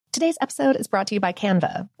Today's episode is brought to you by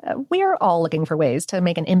Canva. We're all looking for ways to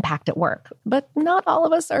make an impact at work, but not all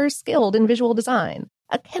of us are skilled in visual design.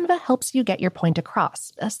 Canva helps you get your point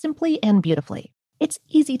across, simply and beautifully. It's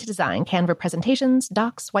easy to design Canva presentations,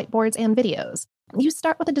 docs, whiteboards, and videos. You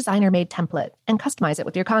start with a designer-made template and customize it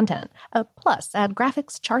with your content. Plus, add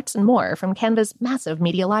graphics, charts, and more from Canva's massive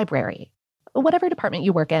media library. Whatever department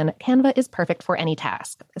you work in, Canva is perfect for any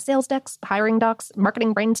task. Sales decks, hiring docs,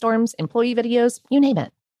 marketing brainstorms, employee videos, you name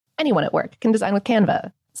it. Anyone at work can design with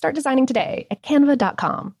Canva. Start designing today at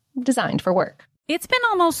canva.com. Designed for work. It's been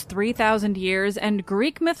almost 3,000 years, and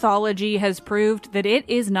Greek mythology has proved that it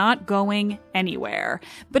is not going anywhere.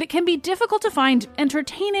 But it can be difficult to find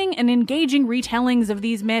entertaining and engaging retellings of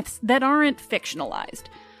these myths that aren't fictionalized.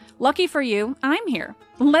 Lucky for you, I'm here.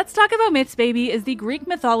 Let's Talk About Myths, Baby is the Greek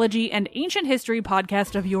mythology and ancient history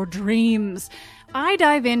podcast of your dreams. I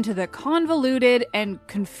dive into the convoluted and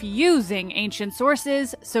confusing ancient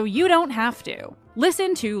sources so you don't have to.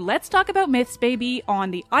 Listen to Let's Talk About Myths, Baby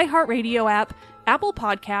on the iHeartRadio app, Apple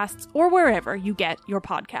Podcasts, or wherever you get your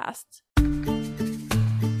podcasts.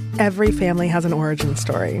 Every family has an origin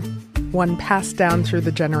story, one passed down through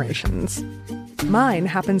the generations. Mine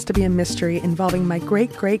happens to be a mystery involving my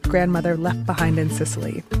great-great-grandmother left behind in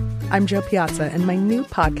Sicily. I'm Jo Piazza, and my new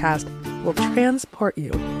podcast will transport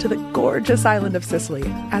you to the gorgeous island of Sicily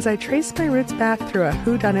as I trace my roots back through a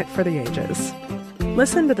whodunit for the ages.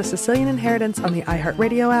 Listen to The Sicilian Inheritance on the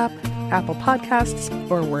iHeartRadio app, Apple Podcasts,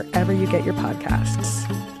 or wherever you get your podcasts.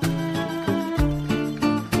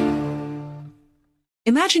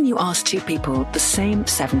 Imagine you ask two people the same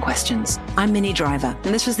 7 questions. I'm Minnie Driver,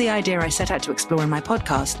 and this was the idea I set out to explore in my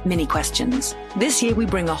podcast, Minnie Questions. This year, we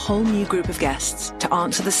bring a whole new group of guests to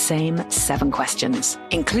answer the same 7 questions,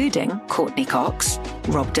 including Courtney Cox,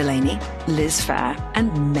 Rob Delaney, Liz Phair,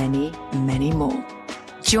 and many, many more.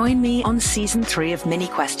 Join me on Season 3 of Minnie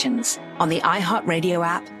Questions on the iHeartRadio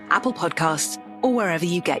app, Apple Podcasts, or wherever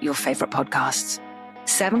you get your favorite podcasts.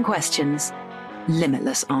 7 questions,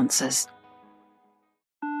 limitless answers.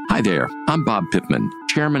 Hi there, I'm Bob Pittman,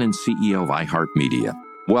 Chairman and CEO of iHeartMedia.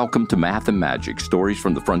 Welcome to Math and Magic, Stories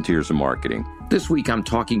from the Frontiers of Marketing. This week I'm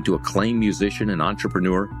talking to acclaimed musician and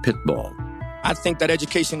entrepreneur, Pitbull. I think that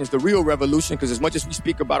education is the real revolution, because as much as we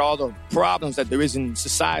speak about all the problems that there is in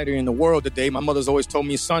society and the world today, my mother's always told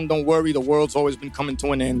me, son, don't worry, the world's always been coming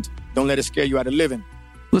to an end. Don't let it scare you out of living.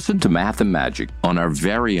 Listen to Math and Magic on our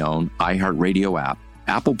very own iHeartRadio app,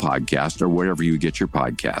 Apple Podcast, or wherever you get your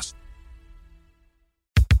podcasts.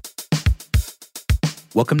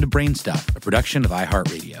 Welcome to Brain Stuff, a production of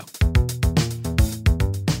iHeartRadio.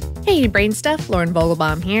 Hey, Brain Stuff, Lauren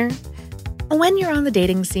Vogelbaum here. When you're on the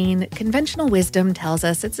dating scene, conventional wisdom tells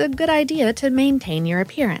us it's a good idea to maintain your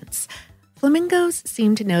appearance. Flamingos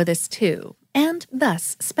seem to know this too, and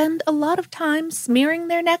thus spend a lot of time smearing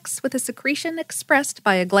their necks with a secretion expressed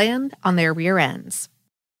by a gland on their rear ends.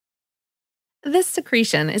 This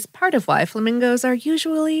secretion is part of why flamingos are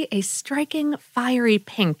usually a striking, fiery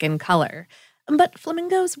pink in color. But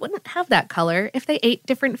flamingos wouldn't have that color if they ate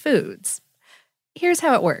different foods. Here's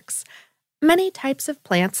how it works. Many types of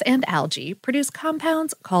plants and algae produce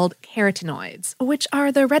compounds called carotenoids, which are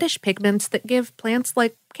the reddish pigments that give plants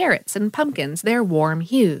like carrots and pumpkins their warm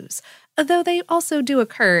hues, though they also do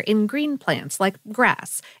occur in green plants like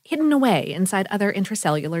grass, hidden away inside other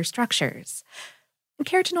intracellular structures.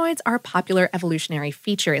 Carotenoids are a popular evolutionary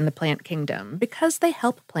feature in the plant kingdom because they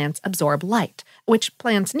help plants absorb light, which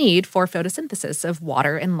plants need for photosynthesis of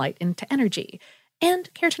water and light into energy.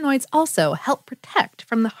 And carotenoids also help protect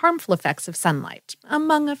from the harmful effects of sunlight,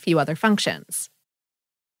 among a few other functions.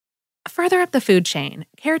 Further up the food chain,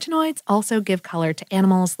 carotenoids also give color to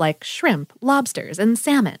animals like shrimp, lobsters, and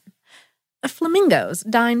salmon. Flamingos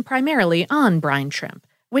dine primarily on brine shrimp,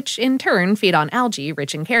 which in turn feed on algae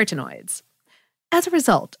rich in carotenoids. As a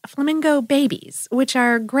result, flamingo babies, which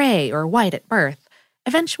are gray or white at birth,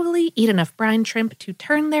 eventually eat enough brine shrimp to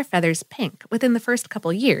turn their feathers pink within the first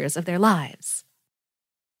couple years of their lives.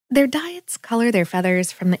 Their diets color their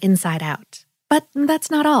feathers from the inside out. But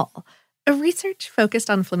that's not all. A research focused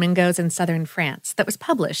on flamingos in southern France that was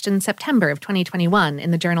published in September of 2021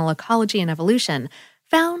 in the journal Ecology and Evolution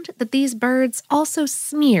found that these birds also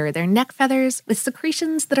smear their neck feathers with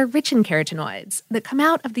secretions that are rich in carotenoids that come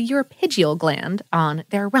out of the uropygial gland on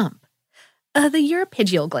their rump. The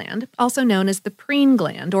uropygial gland, also known as the preen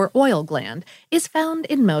gland or oil gland, is found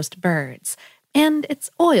in most birds, and its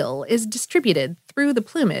oil is distributed through the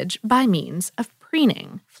plumage by means of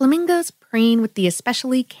preening. Flamingos preen with the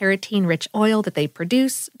especially carotene-rich oil that they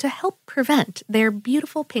produce to help prevent their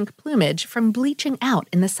beautiful pink plumage from bleaching out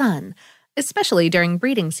in the sun, especially during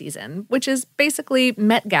breeding season, which is basically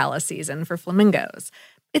Met Gala season for flamingos.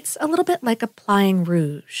 It's a little bit like applying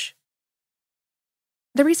rouge.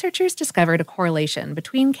 The researchers discovered a correlation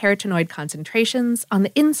between carotenoid concentrations on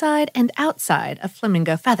the inside and outside of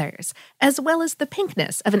flamingo feathers, as well as the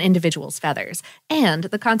pinkness of an individual's feathers and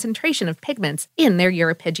the concentration of pigments in their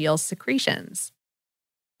europygial secretions.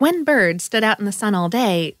 When birds stood out in the sun all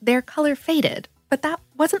day, their color faded, but that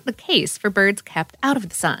wasn't the case for birds kept out of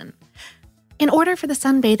the sun. In order for the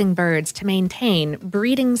sunbathing birds to maintain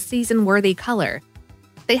breeding season-worthy color,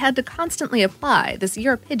 they had to constantly apply this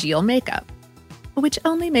europygial makeup, which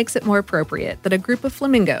only makes it more appropriate that a group of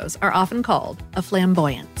flamingos are often called a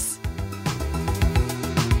flamboyance.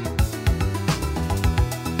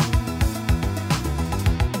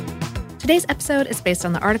 Today's episode is based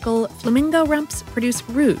on the article Flamingo Rumps Produce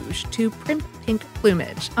Rouge to Primp Pink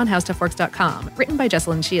Plumage on HowStuffWorks.com, written by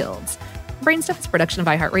Jessalyn Shields. Brainstuff is a production of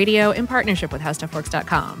iHeartRadio in partnership with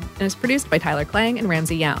HowStuffWorks.com and is produced by Tyler Klang and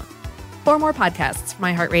Ramsey Yount. For more podcasts from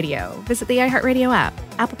iHeartRadio, visit the iHeartRadio app,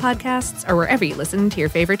 Apple Podcasts, or wherever you listen to your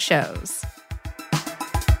favorite shows.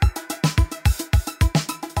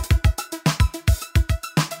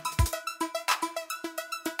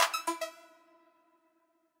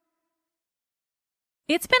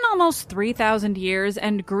 It's been almost 3,000 years,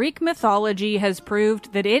 and Greek mythology has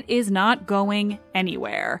proved that it is not going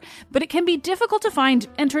anywhere. But it can be difficult to find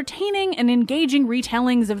entertaining and engaging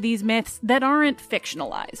retellings of these myths that aren't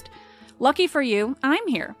fictionalized. Lucky for you, I'm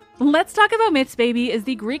here. Let's Talk About Myths, Baby is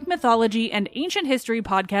the Greek mythology and ancient history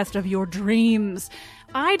podcast of your dreams.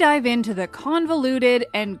 I dive into the convoluted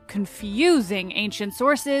and confusing ancient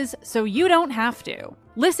sources so you don't have to.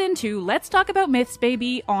 Listen to Let's Talk About Myths,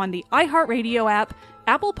 Baby on the iHeartRadio app,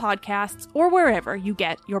 Apple Podcasts, or wherever you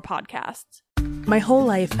get your podcasts. My whole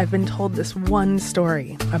life, I've been told this one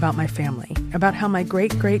story about my family, about how my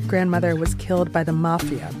great-great-grandmother was killed by the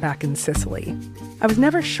mafia back in Sicily. I was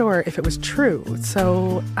never sure if it was true,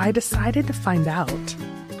 so I decided to find out.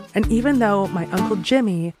 And even though my Uncle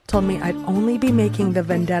Jimmy told me I'd only be making the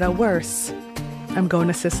vendetta worse, I'm going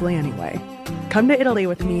to Sicily anyway. Come to Italy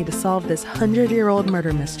with me to solve this 100-year-old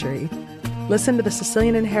murder mystery. Listen to The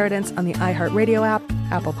Sicilian Inheritance on the iHeartRadio app,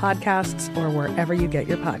 Apple Podcasts, or wherever you get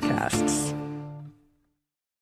your podcasts.